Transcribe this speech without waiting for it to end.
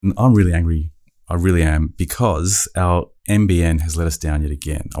I'm really angry. I really am, because our NBN has let us down yet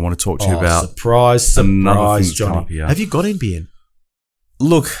again. I want to talk to you about surprise, Johhny. Have you got NBN?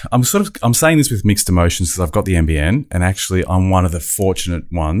 Look, I'm saying this with mixed emotions, because I've got the NBN, and actually I'm one of the fortunate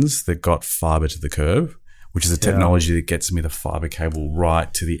ones that got fibre to the curb, which is a technology that gets me the fibre cable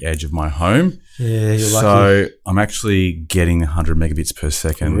right to the edge of my home. Yeah, you're lucky. So I'm actually getting 100 megabits per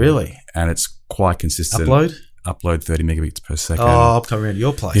second. Really? And it's quite consistent. Upload 30 megabits per second. Oh, I'll come around to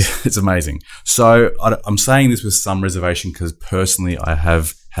your place. Yeah, it's amazing. So I'm saying this with some reservation, because personally I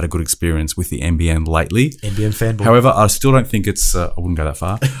have had a good experience with the NBN lately. NBN fanboy. However, I still don't think it's, I wouldn't go that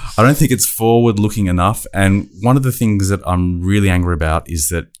far. I don't think it's forward-looking enough. And one of the things that I'm really angry about is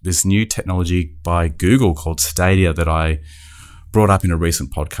that this new technology by Google called Stadia that I brought up in a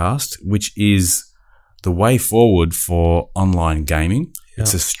recent podcast, which is the way forward for online gaming.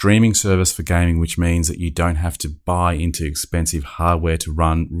 It's a streaming service for gaming, which means that you don't have to buy into expensive hardware to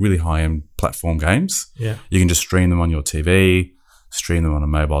run really high-end platform games. Yeah. You can just stream them on your TV, stream them on a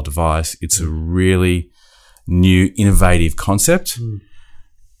mobile device. It's a really new, innovative concept.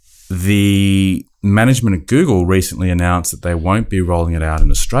 The management at Google recently announced that they won't be rolling it out in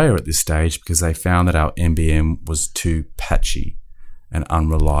Australia at this stage, because they found that our NBN was too patchy and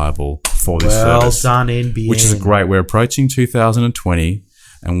unreliable for this service. Well done, NBN. Which is great. We're approaching 2020,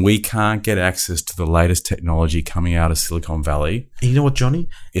 and we can't get access to the latest technology coming out of Silicon Valley. And you know what, Johhny?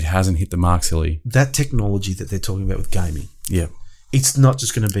 It hasn't hit the mark, Silly. That technology that they're talking about with gaming. Yeah. It's not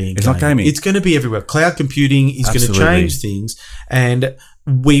just going to be in It's not gaming. It's going to be everywhere. Cloud computing is going to change things, and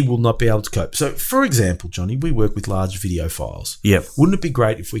we will not be able to cope. So, for example, Johhny, we work with large video files. Yep. Wouldn't it be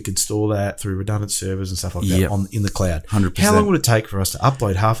great if we could store that through redundant servers and stuff like that in the cloud? 100%. How long would it take for us to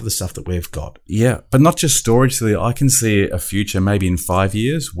upload half of the stuff that we've got? Yeah, but not just storage, Silly. I can see a future maybe in 5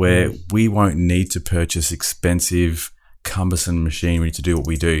 years where we won't need to purchase expensive, cumbersome machinery to do what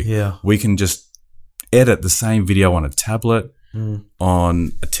we do. Yeah. We can just edit the same video on a tablet,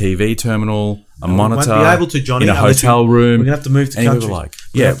 on a TV terminal, a monitor, won't be able to, Johhny, in a hotel room. We're going to have to move to countries.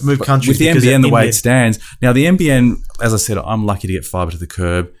 Yeah, have to move countries with the NBN, the way it stands. Now, the NBN, as I said, I'm lucky to get fibre to the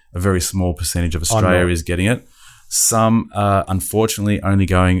curb. A very small percentage of Australia is getting it. Some are unfortunately only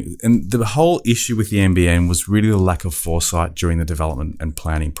going, and the whole issue with the NBN was really the lack of foresight during the development and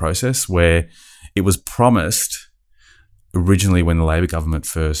planning process, where it was promised originally when the Labor government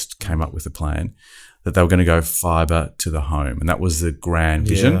first came up with the plan that they were going to go fibre to the home. And that was the grand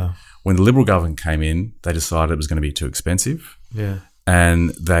vision. Yeah. When the Liberal government came in, they decided it was going to be too expensive. Yeah. And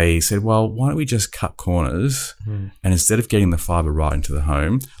they said, well, why don't we just cut corners and instead of getting the fibre right into the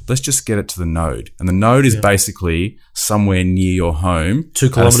home, let's just get it to the node. And the node is basically somewhere near your home. 2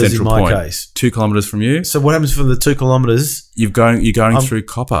 kilometres in my case. 2 kilometres from you. So what happens from the 2 kilometres? You're going through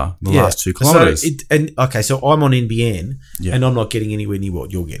copper the last 2 kilometres. So I'm on NBN and I'm not getting anywhere near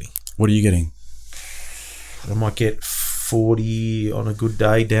what you're getting. What are you getting? I might get 40 on a good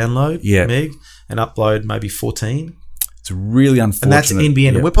day download meg and upload maybe 14. It's really unfortunate. And that's NBN.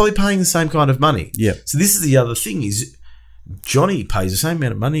 And we're probably paying the same kind of money. Yeah. So this is the other thing is Johhny pays the same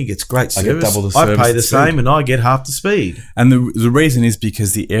amount of money, gets great service. I get double the service. I pay the same and I get half the speed. And the reason is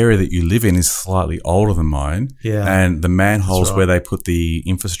because the area that you live in is slightly older than mine. Yeah. And the manholes where they put the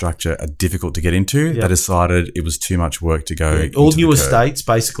infrastructure are difficult to get into. They decided it was too much work to go into all new estates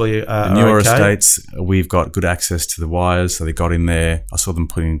basically are newer okay. estates, we've got good access to the wires, so they got in there. I saw them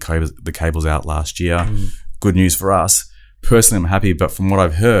putting the cables out last year. Good news for us. Personally, I'm happy, but from what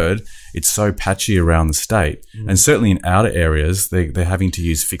I've heard, it's so patchy around the state. And certainly in outer areas, they're having to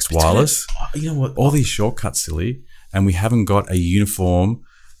use fixed wireless. You know what? All these shortcuts, Silly, and we haven't got a uniform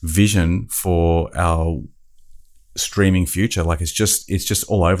vision for our streaming future. Like it's just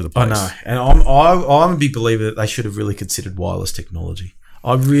all over the place. I know. And I'm a big believer that they should have really considered wireless technology.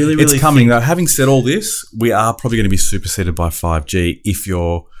 I really it's coming though. Having said all this, we are probably going to be superseded by 5G if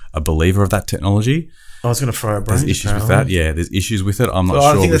you're a believer of that technology. I was going to throw a brain. There's issues with that. Yeah, there's issues with it. I'm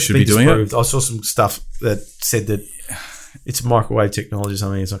not sure we should be doing it. I saw some stuff that said that it's microwave technology or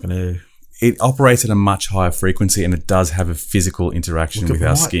something. It's not going to... It operates at a much higher frequency and it does have a physical interaction with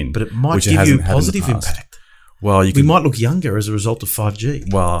our skin. But it might give you a positive impact. Well, we might look younger as a result of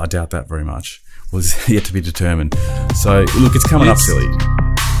 5G. Well, I doubt that very much. Well, it's yet to be determined. So, look, it's coming up, Silly.